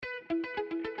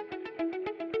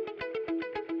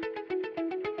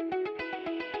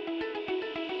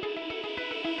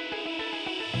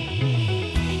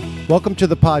Welcome to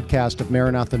the podcast of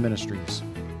Maranatha Ministries.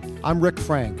 I'm Rick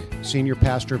Frank, Senior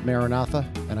Pastor of Maranatha,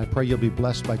 and I pray you'll be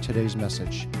blessed by today's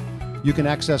message. You can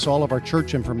access all of our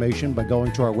church information by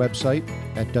going to our website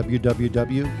at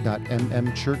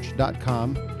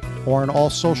www.mmchurch.com or on all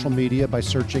social media by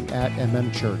searching at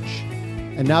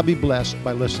mmchurch. And now be blessed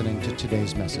by listening to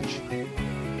today's message.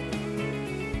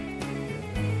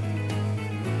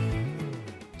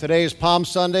 Today is Palm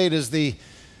Sunday. It is the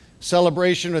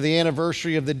celebration or the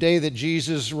anniversary of the day that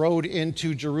Jesus rode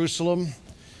into Jerusalem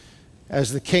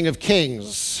as the King of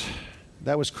Kings.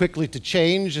 That was quickly to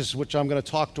change, is which I'm going to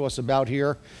talk to us about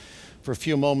here for a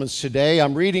few moments today.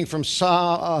 I'm reading from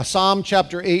Psalm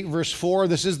chapter 8, verse 4.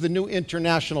 This is the New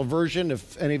International Version.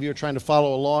 If any of you are trying to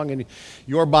follow along in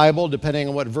your Bible, depending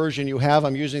on what version you have,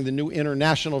 I'm using the New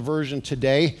International Version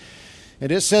today.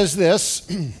 And it says this: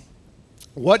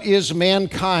 "What is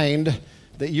mankind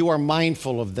that you are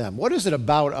mindful of them?" What is it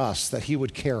about us that he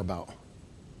would care about?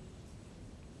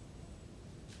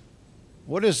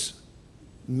 What is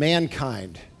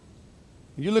mankind?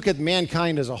 When you look at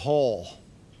mankind as a whole,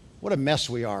 what a mess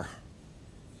we are.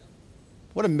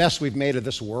 What a mess we've made of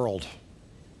this world.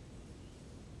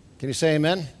 Can you say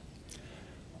amen?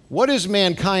 What is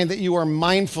mankind that you are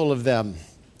mindful of them?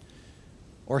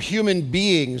 Or human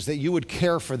beings that you would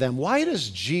care for them? Why does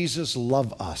Jesus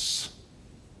love us?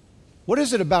 What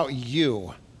is it about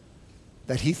you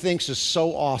that he thinks is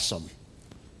so awesome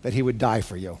that he would die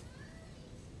for you?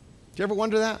 Do you ever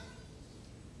wonder that?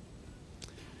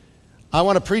 I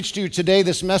want to preach to you today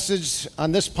this message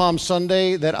on this Palm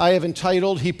Sunday that I have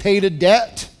entitled, "He Paid a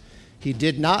Debt He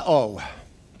Did Not Owe."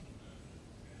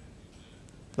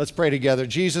 Let's pray together.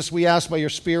 Jesus, we ask by your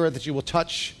Spirit that you will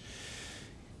touch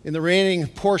in the remaining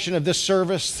portion of this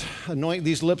service, anoint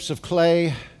these lips of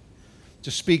clay to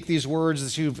speak these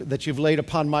words that you've laid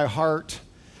upon my heart,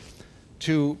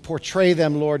 to portray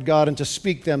them, Lord God, and to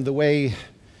speak them the way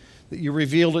that you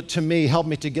revealed it to me. Help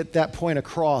me to get that point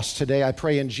across today, I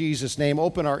pray in Jesus' name.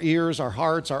 Open our ears, our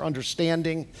hearts, our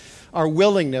understanding, our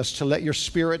willingness to let your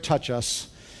Spirit touch us.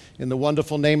 In the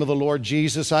wonderful name of the Lord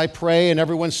Jesus, I pray. And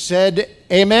everyone said,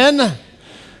 amen.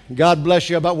 God bless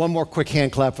you. How about one more quick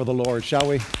hand clap for the Lord, shall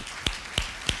we?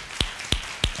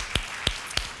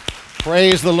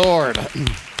 Praise the Lord.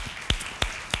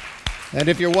 And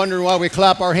if you're wondering why we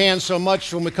clap our hands so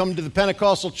much when we come to the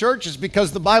Pentecostal church, it's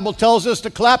because the Bible tells us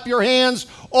to clap your hands,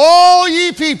 all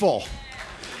ye people,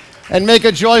 and make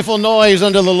a joyful noise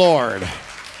unto the Lord.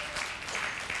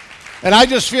 And I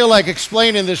just feel like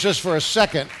explaining this just for a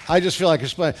second. I just feel like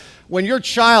explaining. When your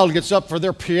child gets up for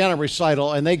their piano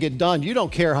recital and they get done, you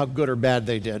don't care how good or bad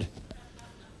they did.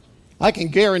 I can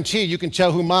guarantee you can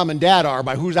tell who mom and dad are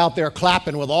by who's out there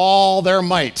clapping with all their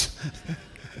might.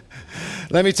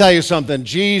 Let me tell you something.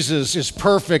 Jesus is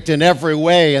perfect in every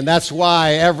way, and that's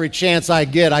why every chance I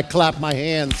get, I clap my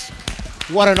hands.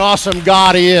 What an awesome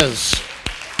God he is.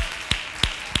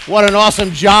 What an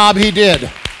awesome job he did.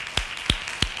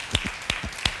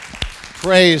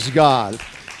 Praise God.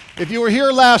 If you were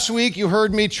here last week, you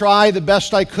heard me try the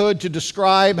best I could to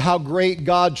describe how great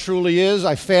God truly is.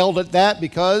 I failed at that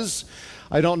because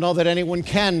I don't know that anyone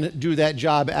can do that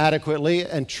job adequately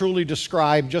and truly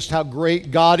describe just how great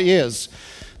God is.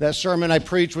 That sermon I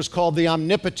preached was called The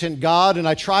Omnipotent God, and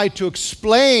I tried to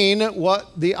explain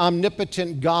what the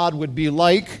omnipotent God would be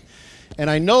like, and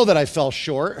I know that I fell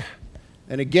short.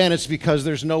 And again, it's because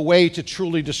there's no way to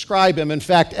truly describe him. In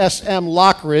fact, S.M.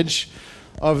 Lockridge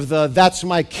of the That's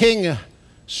My King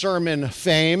sermon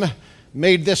fame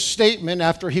made this statement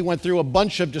after he went through a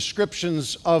bunch of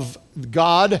descriptions of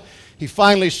God. He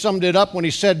finally summed it up when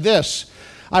he said this: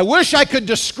 "I wish I could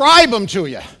describe him to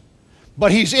you,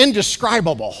 but he's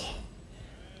indescribable."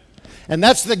 And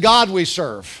that's the God we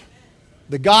serve.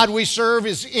 The God we serve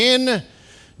is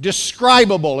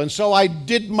indescribable. And so I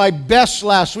did my best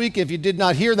last week. If you did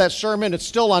not hear that sermon, it's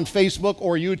still on Facebook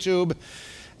or YouTube.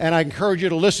 And I encourage you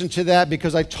to listen to that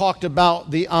because I talked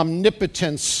about the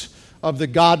omnipotence of the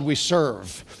God we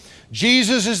serve.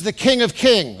 Jesus is the King of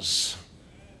Kings.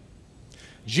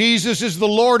 Jesus is the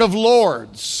Lord of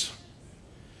Lords.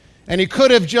 And he could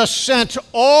have just sent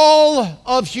all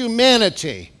of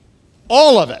humanity,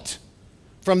 all of it,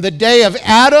 from the day of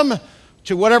Adam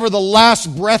to whatever the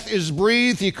last breath is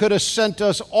breathed. He could have sent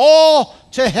us all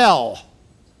to hell.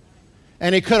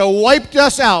 And he could have wiped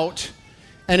us out,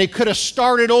 and he could have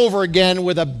started over again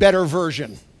with a better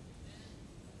version.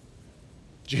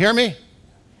 Did you hear me?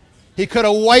 He could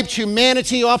have wiped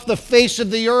humanity off the face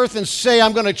of the earth and say,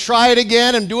 I'm going to try it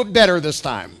again and do it better this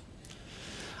time.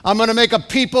 I'm going to make a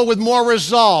people with more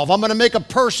resolve. I'm going to make a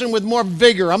person with more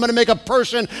vigor. I'm going to make a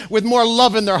person with more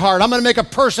love in their heart. I'm going to make a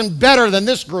person better than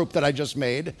this group that I just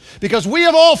made, because we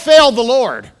have all failed the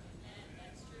Lord.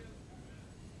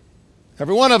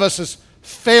 Every one of us has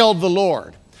failed the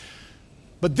Lord.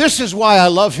 But this is why I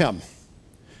love him,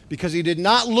 because he did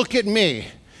not look at me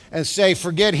and say,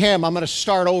 forget him, I'm going to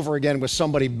start over again with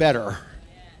somebody better.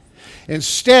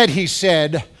 Instead, he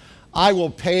said, I will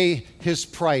pay his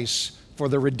price for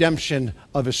the redemption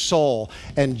of his soul.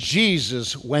 And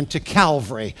Jesus went to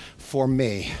Calvary for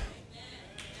me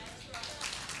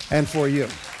and for you.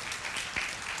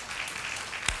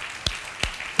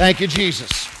 Thank you,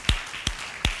 Jesus.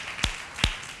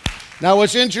 Now,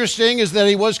 what's interesting is that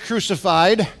he was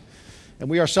crucified, and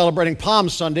we are celebrating Palm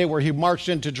Sunday, where he marched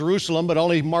into Jerusalem, but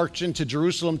only marched into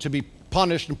Jerusalem to be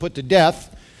punished and put to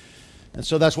death. And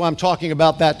so that's why I'm talking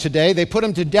about that today. They put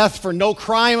him to death for no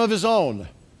crime of his own.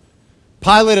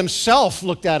 Pilate himself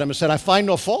looked at him and said, I find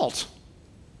no fault.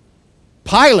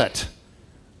 Pilate,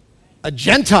 a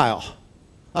Gentile,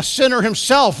 a sinner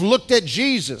himself, looked at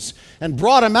Jesus and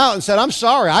brought him out and said, I'm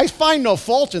sorry, I find no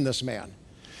fault in this man.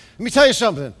 Let me tell you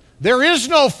something. There is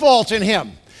no fault in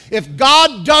him. If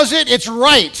God does it, it's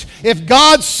right. If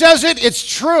God says it, it's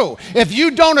true. If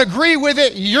you don't agree with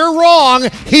it, you're wrong.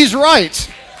 He's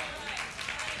right.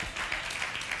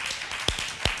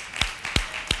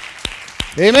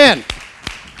 Amen.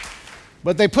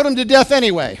 But they put him to death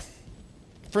anyway,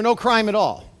 for no crime at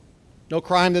all. No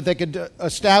crime that they could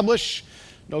establish,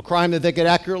 no crime that they could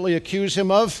accurately accuse him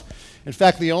of. In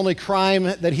fact, the only crime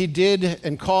that he did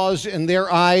and caused in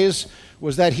their eyes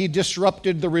was that he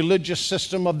disrupted the religious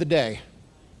system of the day.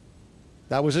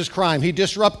 That was his crime. He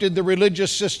disrupted the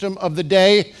religious system of the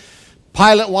day.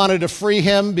 Pilate wanted to free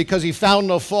him because he found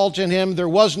no fault in him. There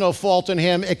was no fault in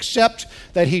him except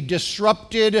that he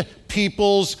disrupted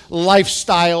people's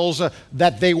lifestyles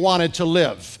that they wanted to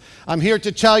live. I'm here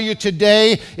to tell you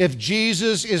today, if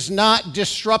Jesus is not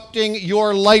disrupting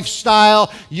your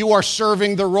lifestyle, you are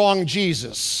serving the wrong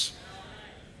Jesus.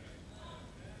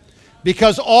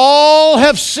 Because all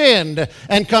have sinned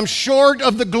and come short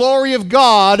of the glory of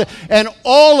God, and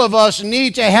all of us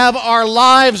need to have our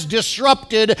lives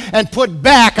disrupted and put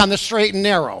back on the straight and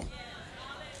narrow.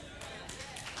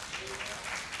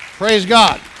 Praise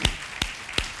God.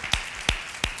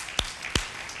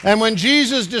 And when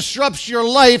Jesus disrupts your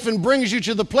life and brings you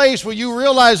to the place where you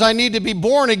realize I need to be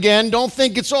born again, don't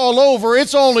think it's all over.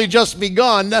 It's only just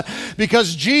begun,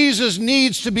 because Jesus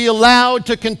needs to be allowed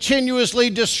to continuously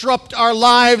disrupt our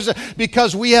lives,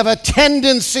 because we have a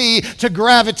tendency to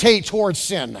gravitate towards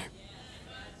sin.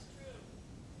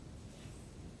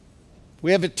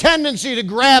 We have a tendency to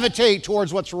gravitate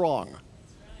towards what's wrong.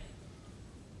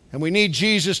 And we need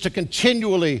Jesus to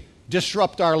continually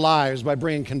disrupt our lives by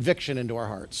bringing conviction into our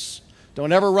hearts.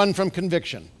 Don't ever run from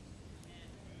conviction.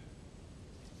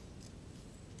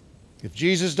 If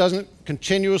Jesus doesn't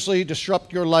continuously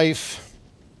disrupt your life,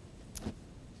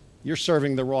 you're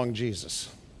serving the wrong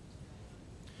Jesus.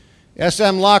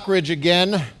 S.M. Lockridge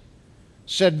again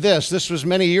said this. This was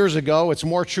many years ago. It's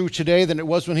more true today than it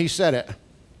was when he said it.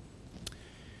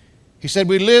 He said,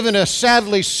 we live in a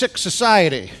sadly sick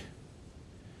society.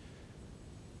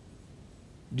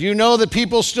 Do you know that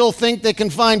people still think they can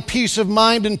find peace of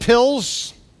mind in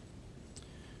pills?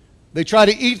 They try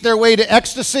to eat their way to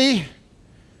ecstasy.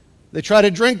 They try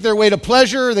to drink their way to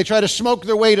pleasure. They try to smoke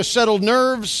their way to settled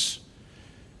nerves.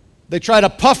 They try to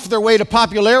puff their way to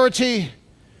popularity.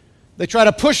 They try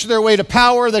to push their way to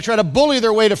power. They try to bully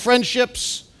their way to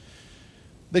friendships.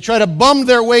 They try to bum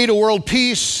their way to world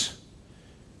peace.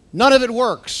 None of it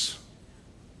works.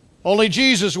 Only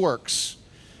Jesus works.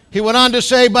 He went on to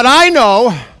say, but I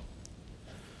know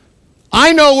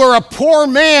where a poor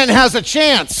man has a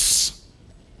chance.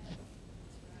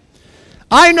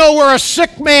 I know where a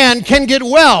sick man can get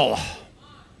well.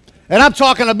 And I'm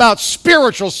talking about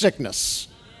spiritual sickness.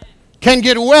 Can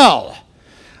get well.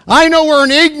 I know where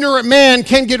an ignorant man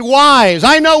can get wise.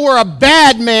 I know where a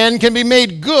bad man can be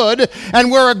made good, and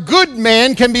where a good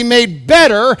man can be made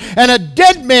better, and a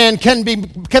dead man can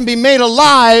be made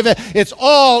alive. It's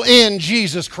all in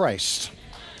Jesus Christ.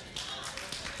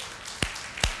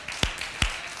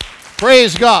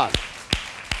 Praise God.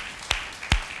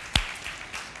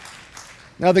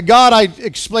 Now, the God I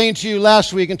explained to you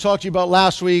last week and talked to you about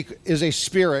last week is a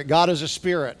spirit. God is a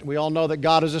spirit. We all know that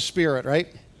God is a spirit, right?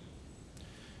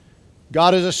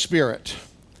 God is a spirit.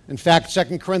 In fact,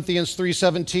 2 Corinthians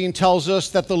 3:17 tells us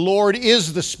that the Lord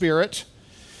is the Spirit.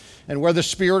 And where the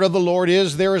Spirit of the Lord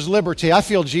is, there is liberty. I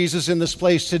feel Jesus in this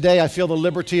place today. I feel the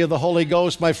liberty of the Holy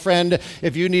Ghost. My friend,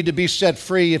 if you need to be set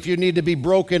free, if you need to be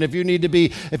broken, if you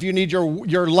need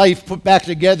your life put back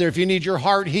together, if you need your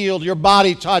heart healed, your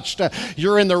body touched,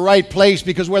 you're in the right place,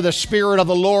 because where the Spirit of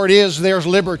the Lord is, there's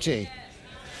liberty.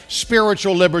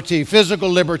 Spiritual liberty, physical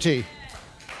liberty.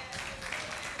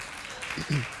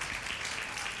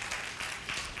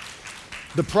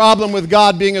 The problem with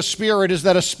God being a spirit is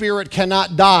that a spirit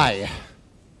cannot die.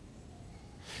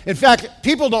 In fact,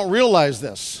 people don't realize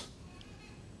this.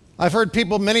 I've heard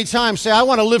people many times say, I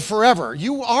want to live forever.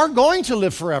 You are going to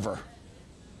live forever.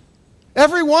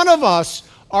 Every one of us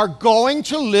are going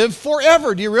to live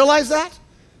forever. Do you realize that?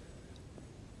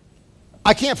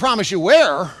 I can't promise you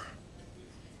where.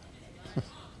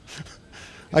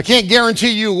 I can't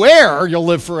guarantee you where you'll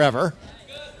live forever.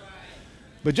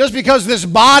 But just because this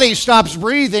body stops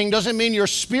breathing doesn't mean your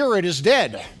spirit is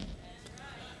dead.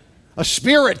 A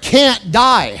spirit can't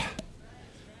die.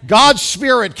 God's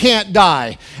Spirit can't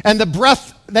die. And the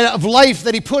breath of life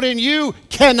that He put in you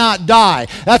cannot die.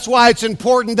 That's why it's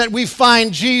important that we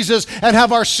find Jesus and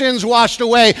have our sins washed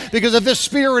away, because if this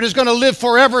Spirit is going to live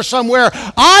forever somewhere,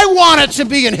 I want it to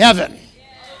be in heaven.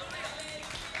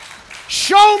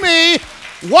 Show me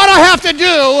what I have to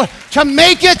do to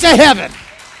make it to heaven.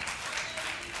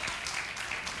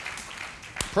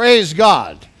 Praise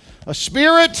God. A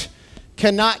spirit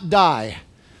cannot die.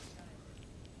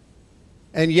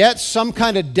 And yet some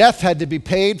kind of death had to be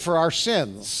paid for our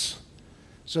sins.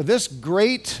 So this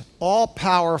great,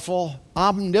 all-powerful,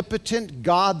 omnipotent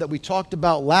God that we talked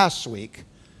about last week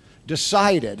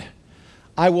decided,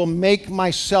 I will make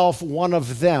myself one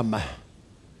of them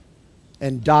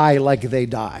and die like they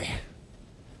die.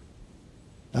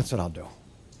 That's what I'll do.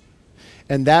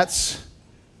 And that's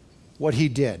what He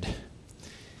did.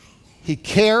 He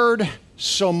cared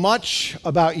so much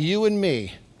about you and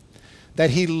me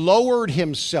that He lowered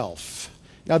Himself.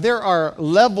 Now, there are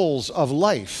levels of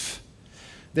life.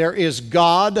 There is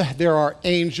God, there are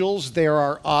angels, there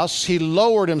are us. He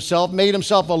lowered Himself, made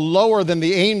Himself a lower than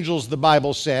the angels, the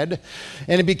Bible said,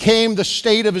 and it became the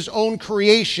state of His own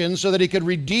creation so that He could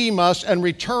redeem us and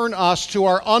return us to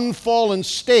our unfallen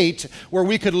state where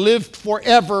we could live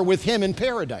forever with Him in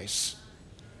paradise.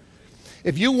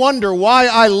 If you wonder why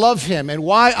I love Him and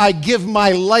why I give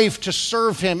my life to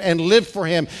serve Him and live for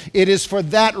Him, it is for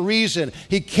that reason.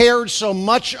 He cared so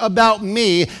much about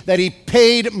me that He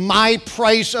paid my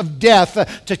price of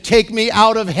death to take me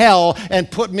out of hell and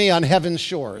put me on heaven's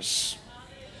shores.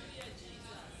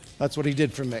 That's what He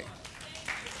did for me.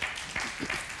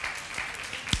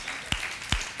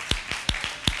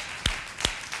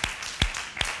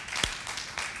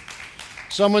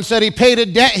 Someone said He paid a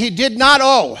debt He did not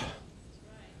owe.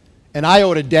 And I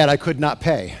owed a debt I could not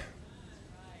pay.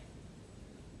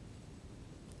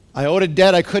 I owed a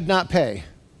debt I could not pay.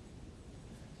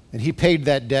 And He paid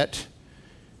that debt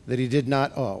that He did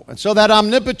not owe. And so that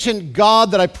omnipotent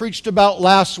God that I preached about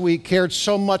last week cared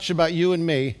so much about you and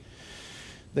me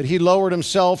that He lowered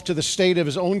Himself to the state of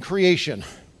His own creation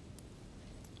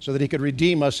so that He could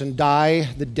redeem us and die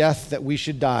the death that we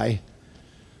should die,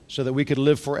 so that we could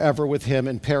live forever with Him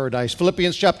in paradise.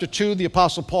 Philippians chapter 2, the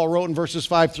Apostle Paul wrote in verses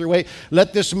 5 through 8,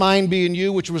 let this mind be in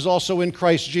you, which was also in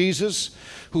Christ Jesus,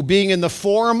 who being in the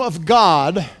form of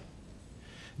God,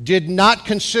 did not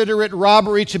consider it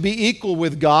robbery to be equal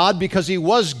with God, because He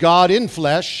was God in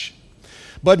flesh,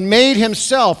 but made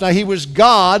Himself. Now He was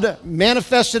God,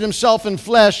 manifested Himself in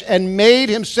flesh, and made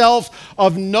Himself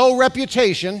of no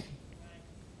reputation.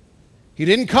 He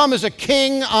didn't come as a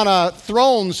king on a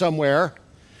throne somewhere.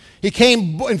 He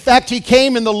came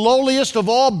in the lowliest of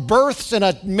all births in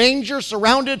a manger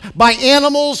surrounded by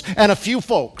animals and a few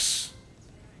folks.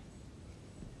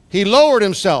 He lowered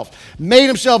Himself, made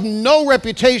Himself no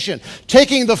reputation,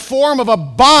 taking the form of a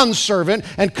bondservant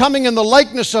and coming in the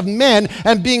likeness of men,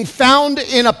 and being found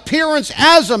in appearance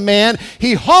as a man,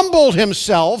 He humbled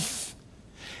Himself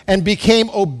and became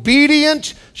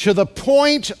obedient to the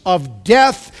point of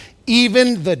death,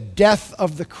 even the death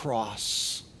of the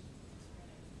cross,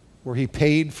 where He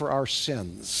paid for our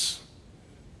sins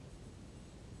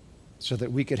so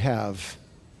that we could have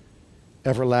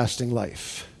everlasting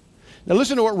life. Now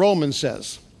listen to what Romans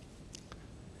says.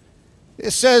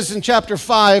 It says in chapter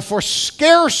 5, for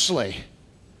scarcely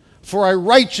for a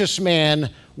righteous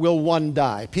man will one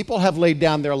die. People have laid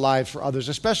down their lives for others,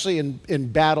 especially in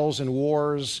battles and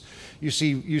wars. You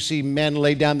see men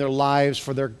lay down their lives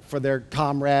for their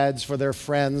comrades, for their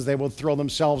friends. They will throw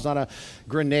themselves on a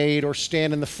grenade or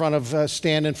stand in front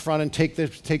and take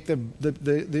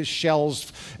the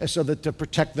shells so that to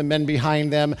protect the men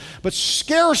behind them. But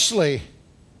scarcely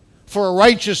for a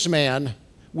righteous man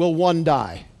will one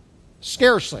die.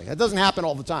 Scarcely. That doesn't happen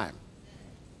all the time.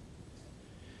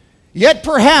 Yet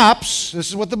perhaps, this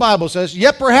is what the Bible says,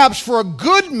 yet perhaps for a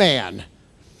good man,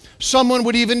 someone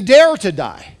would even dare to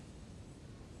die.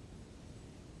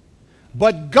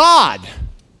 But God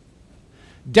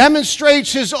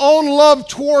demonstrates his own love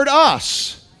toward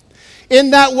us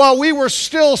in that while we were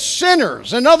still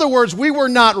sinners, in other words, we were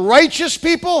not righteous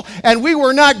people and we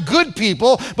were not good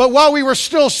people, but while we were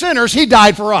still sinners, he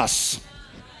died for us.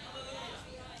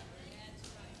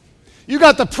 You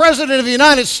got the President of the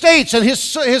United States and his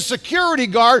security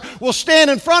guard will stand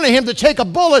in front of him to take a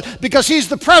bullet because he's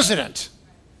the president.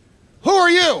 Who are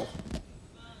you?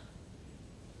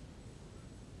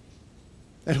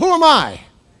 And who am I?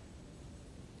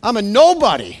 I'm a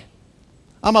nobody.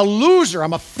 I'm a loser.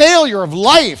 I'm a failure of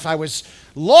life. I was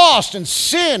lost in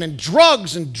sin and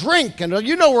drugs and drink, and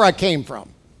you know where I came from.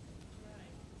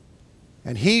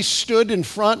 And he stood in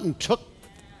front and took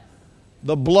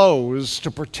the blows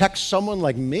to protect someone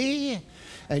like me.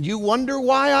 And you wonder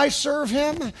why I serve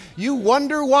him? You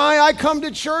wonder why I come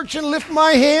to church and lift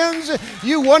my hands?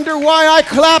 You wonder why I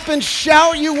clap and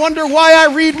shout? You wonder why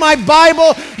I read my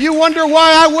Bible? You wonder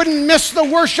why I wouldn't miss the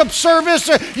worship service?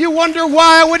 You wonder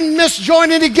why I wouldn't miss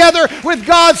joining together with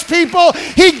God's people?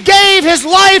 He gave his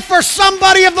life for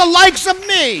somebody of the likes of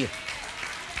me.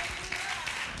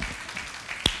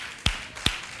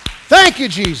 Thank you,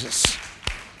 Jesus.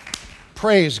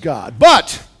 Praise God.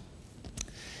 But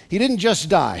he didn't just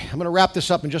die. I'm going to wrap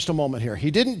this up in just a moment here. He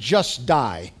didn't just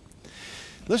die.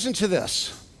 Listen to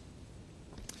this.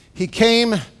 He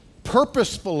came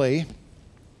purposefully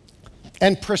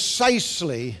and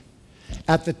precisely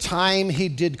at the time he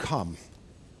did come.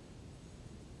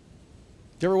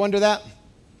 Do you ever wonder that?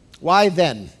 Why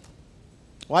then?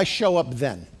 Why show up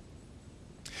then?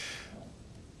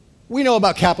 We know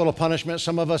about capital punishment.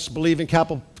 Some of us believe in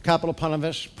capital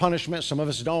punishment. Some of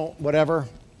us don't, whatever.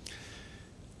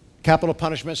 Capital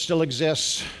punishment still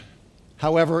exists.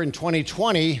 However, in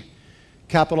 2020,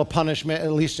 capital punishment,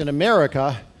 at least in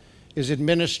America, is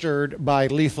administered by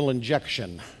lethal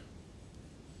injection.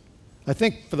 I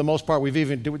think for the most part,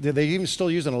 do they even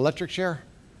still use an electric chair?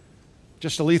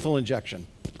 Just a lethal injection.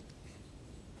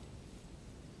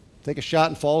 Take a shot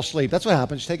and fall asleep. That's what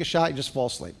happens. You take a shot, you just fall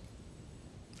asleep.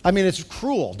 I mean, it's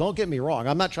cruel. Don't get me wrong.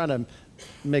 I'm not trying to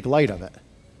make light of it.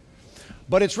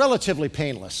 But it's relatively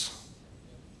painless.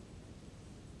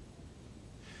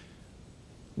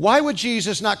 Why would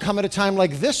Jesus not come at a time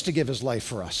like this to give his life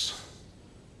for us?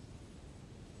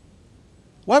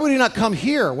 Why would he not come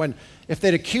here when, if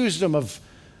they'd accused him of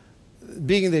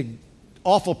being the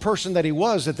awful person that he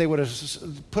was, that they would have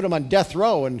put him on death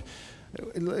row and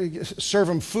serve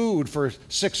him food for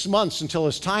 6 months until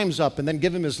his time's up and then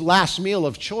give him his last meal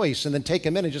of choice and then take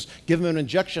him in and just give him an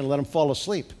injection and let him fall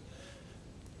asleep?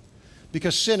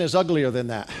 Because sin is uglier than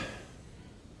that.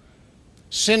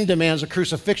 Sin demands a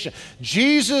crucifixion.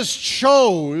 Jesus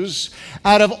chose,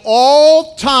 out of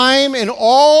all time in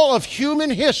all of human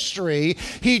history,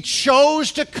 he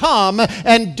chose to come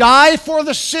and die for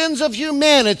the sins of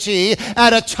humanity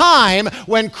at a time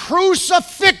when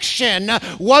crucifixion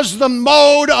was the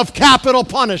mode of capital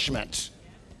punishment.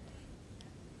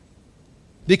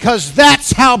 Because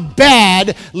that's how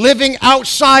bad living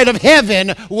outside of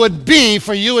heaven would be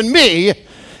for you and me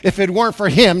if it weren't for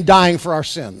him dying for our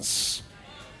sins.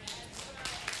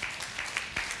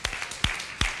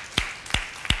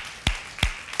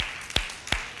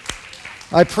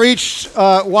 I preached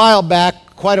quite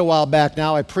a while back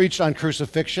now, I preached on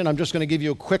crucifixion. I'm just going to give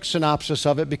you a quick synopsis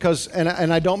of it because, and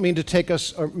I don't mean to take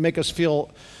us or make us feel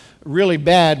really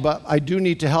bad, but I do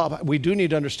need to help. We do need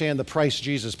to understand the price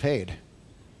Jesus paid.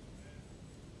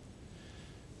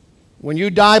 When you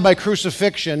die by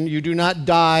crucifixion, you do not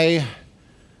die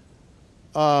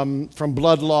from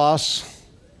blood loss.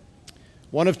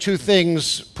 One of two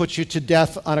things puts you to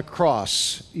death on a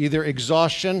cross, either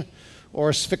exhaustion or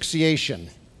asphyxiation.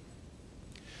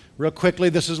 Real quickly,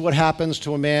 this is what happens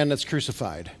to a man that's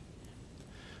crucified.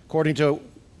 According to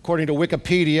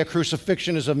Wikipedia,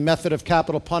 crucifixion is a method of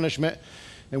capital punishment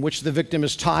in which the victim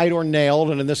is tied or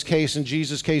nailed, and in this case, in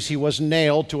Jesus' case, he was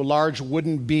nailed to a large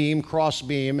wooden beam, cross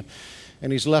beam,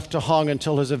 and he's left to hung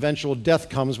until his eventual death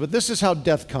comes. But this is how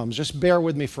death comes. Just bear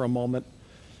with me for a moment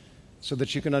so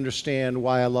that you can understand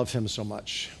why I love him so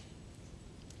much.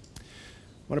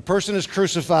 When a person is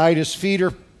crucified, his feet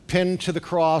are pinned to the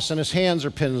cross and his hands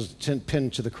are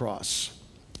pinned to the cross.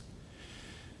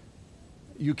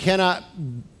 You cannot,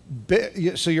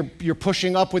 so you're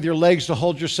pushing up with your legs to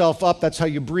hold yourself up. That's how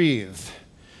you breathe.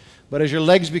 But as your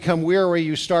legs become weary,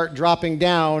 you start dropping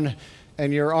down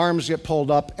and your arms get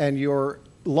pulled up and your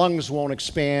lungs won't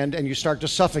expand and you start to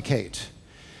suffocate.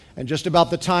 And just about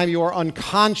the time you are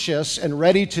unconscious and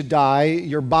ready to die,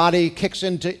 your body kicks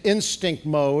into instinct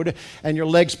mode and your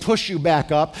legs push you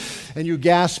back up and you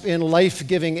gasp in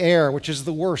life-giving air, which is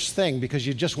the worst thing because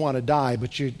you just want to die,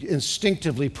 but you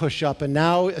instinctively push up, and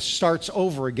now it starts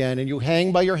over again, and you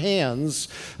hang by your hands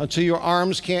until your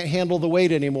arms can't handle the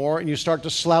weight anymore, and you start to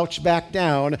slouch back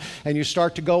down and you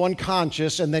start to go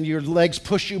unconscious, and then your legs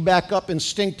push you back up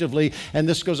instinctively, and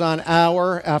this goes on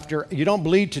hour after. You don't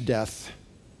bleed to death.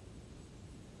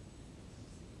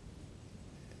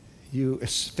 You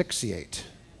asphyxiate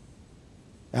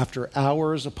after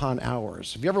hours upon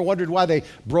hours. Have you ever wondered why they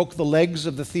broke the legs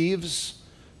of the thieves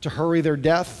to hurry their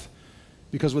death?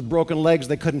 Because with broken legs,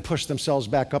 they couldn't push themselves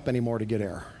back up anymore to get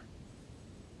air.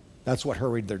 That's what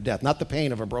hurried their death, not the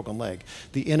pain of a broken leg,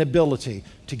 the inability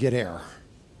to get air.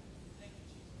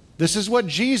 This is what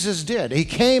Jesus did. He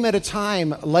came at a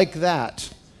time like that.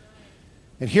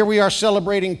 And here we are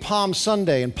celebrating Palm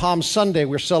Sunday. And Palm Sunday,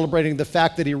 we're celebrating the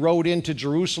fact that he rode into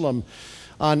Jerusalem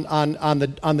on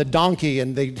the donkey,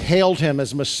 and they hailed him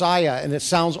as Messiah, and it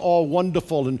sounds all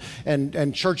wonderful,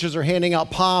 and churches are handing out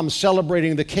palms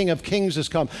celebrating the King of Kings has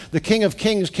come. The King of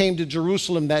Kings came to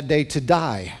Jerusalem that day to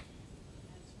die.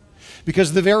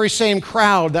 Because the very same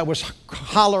crowd that was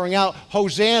hollering out,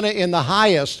 Hosanna in the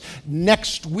highest,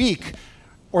 next week,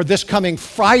 or this coming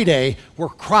Friday, were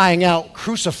crying out,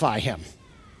 crucify him.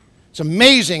 It's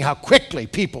amazing how quickly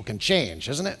people can change,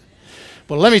 isn't it?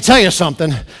 But let me tell you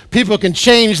something. People can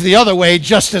change the other way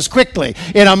just as quickly.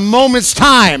 In a moment's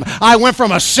time, I went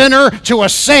from a sinner to a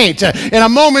saint. In a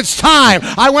moment's time,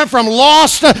 I went from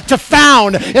lost to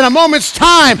found. In a moment's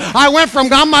time, I went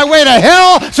from on my way to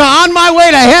hell to on my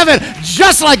way to heaven,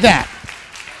 just like that.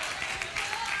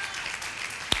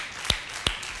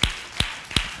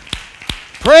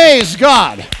 Praise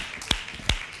God.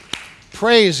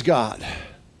 Praise God.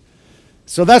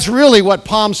 So that's really what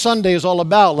Palm Sunday is all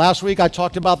about. Last week I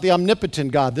talked about the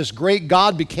omnipotent God. This great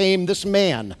God became this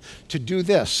man to do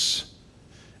this.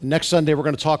 Next Sunday we're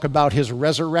going to talk about his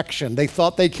resurrection. They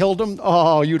thought they killed him.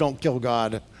 Oh, you don't kill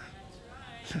God.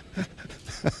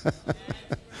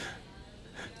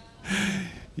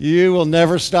 You will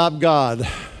never stop God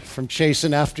from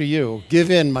chasing after you.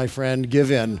 Give in, my friend,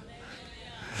 give in.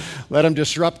 Let him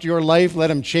disrupt your life. Let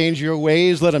him change your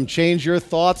ways. Let him change your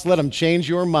thoughts. Let him change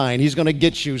your mind. He's going to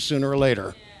get you sooner or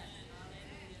later.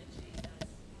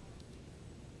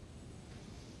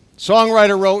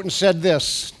 Songwriter wrote and said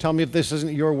this. Tell me if this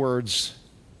isn't your words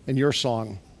in your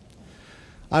song.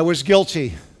 I was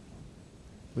guilty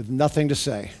with nothing to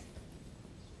say.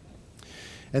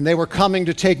 And they were coming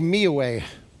to take me away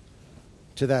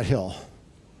to that hill.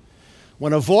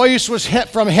 When a voice was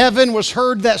from heaven was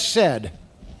heard that said,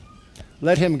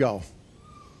 let him go.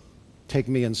 Take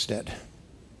me instead.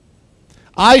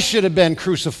 I should have been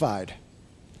crucified.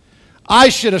 I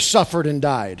should have suffered and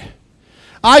died.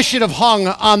 I should have hung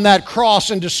on that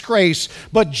cross in disgrace,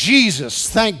 but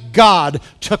Jesus, thank God,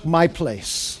 took my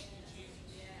place.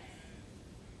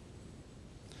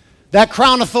 That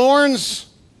crown of thorns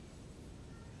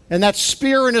and that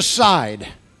spear in his side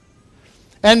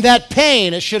and that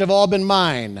pain, it should have all been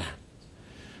mine.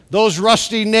 Those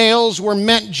rusty nails were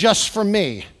meant just for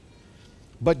me,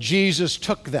 but Jesus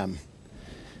took them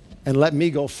and let me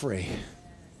go free.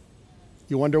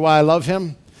 You wonder why I love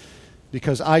him?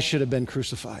 Because I should have been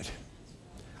crucified.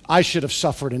 I should have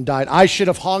suffered and died. I should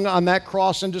have hung on that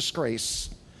cross in disgrace.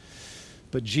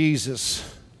 But Jesus,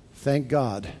 thank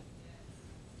God,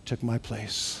 took my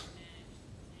place.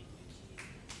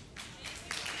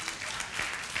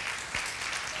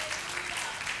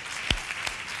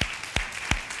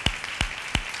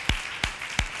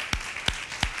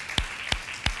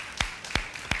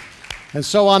 And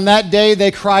so on that day,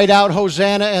 they cried out,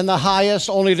 Hosanna in the highest,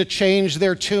 only to change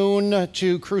their tune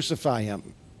to crucify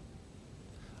him.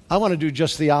 I want to do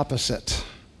just the opposite.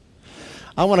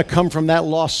 I want to come from that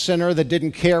lost sinner that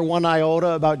didn't care one iota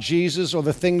about Jesus or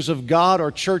the things of God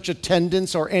or church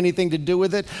attendance or anything to do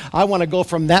with it. I want to go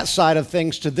from that side of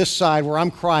things to this side where I'm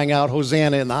crying out,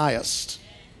 Hosanna in the highest.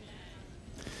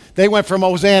 They went from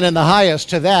Hosanna in the highest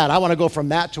to that. I want to go from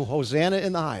that to Hosanna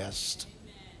in the highest.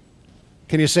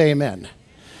 Can you say amen?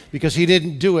 Because he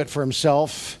didn't do it for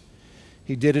himself.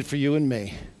 He did it for you and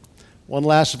me. One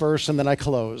last verse and then I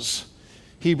close.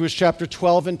 Hebrews chapter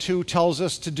 12 and 2 tells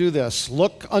us to do this.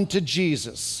 Look unto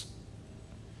Jesus,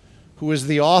 who is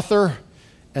the author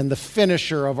and the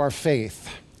finisher of our faith,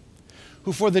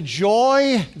 who for the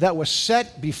joy that was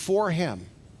set before him.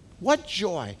 What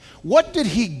joy? What did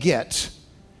he get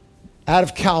out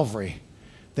of Calvary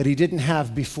that he didn't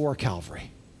have before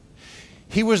Calvary?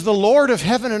 He was the Lord of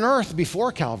heaven and earth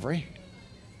before Calvary.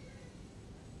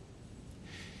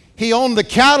 He owned the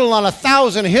cattle on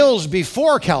 1,000 hills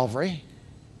before Calvary.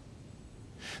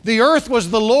 The earth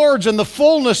was the Lord's and the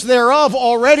fullness thereof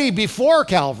already before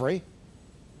Calvary.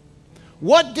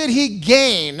 What did he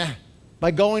gain by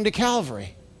going to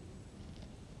Calvary?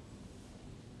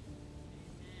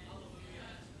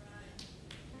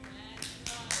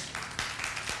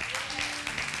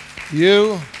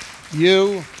 You,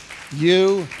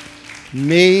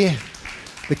 me,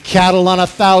 the cattle on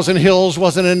 1,000 hills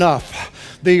wasn't enough.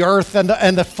 The earth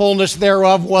and the fullness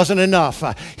thereof wasn't enough.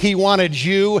 He wanted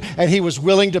you, and he was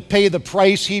willing to pay the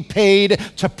price he paid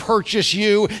to purchase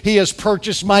you. He has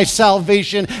purchased my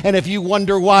salvation, and if you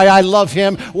wonder why I love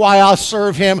him, why I'll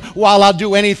serve him, why I'll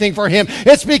do anything for him,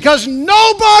 it's because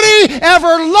nobody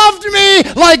ever loved me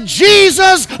like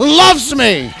Jesus loves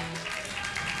me.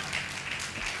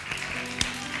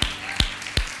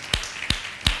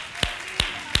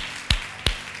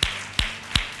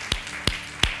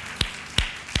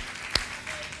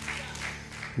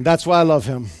 And that's why I love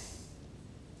him.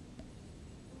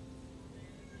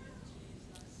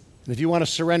 And if you want to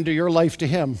surrender your life to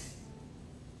him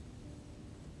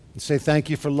and say, thank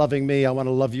you for loving me, I want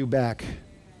to love you back,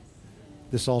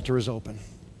 this altar is open.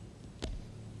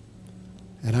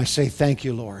 And I say, thank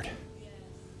you, Lord,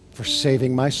 for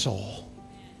saving my soul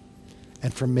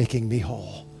and for making me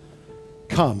whole.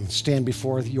 Come, stand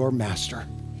before your master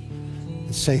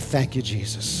and say, thank you,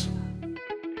 Jesus.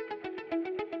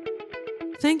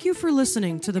 Thank you for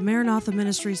listening to the Maranatha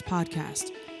Ministries podcast.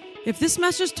 If this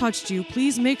message touched you,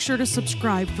 please make sure to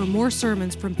subscribe for more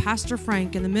sermons from Pastor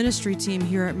Frank and the ministry team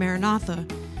here at Maranatha,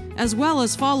 as well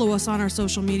as follow us on our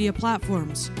social media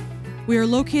platforms. We are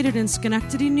located in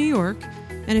Schenectady, New York,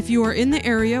 and if you are in the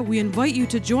area, we invite you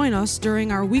to join us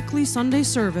during our weekly Sunday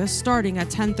service starting at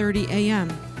 10:30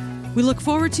 a.m. We look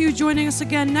forward to you joining us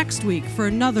again next week for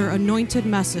another anointed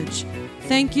message.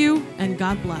 Thank you, and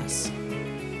God bless.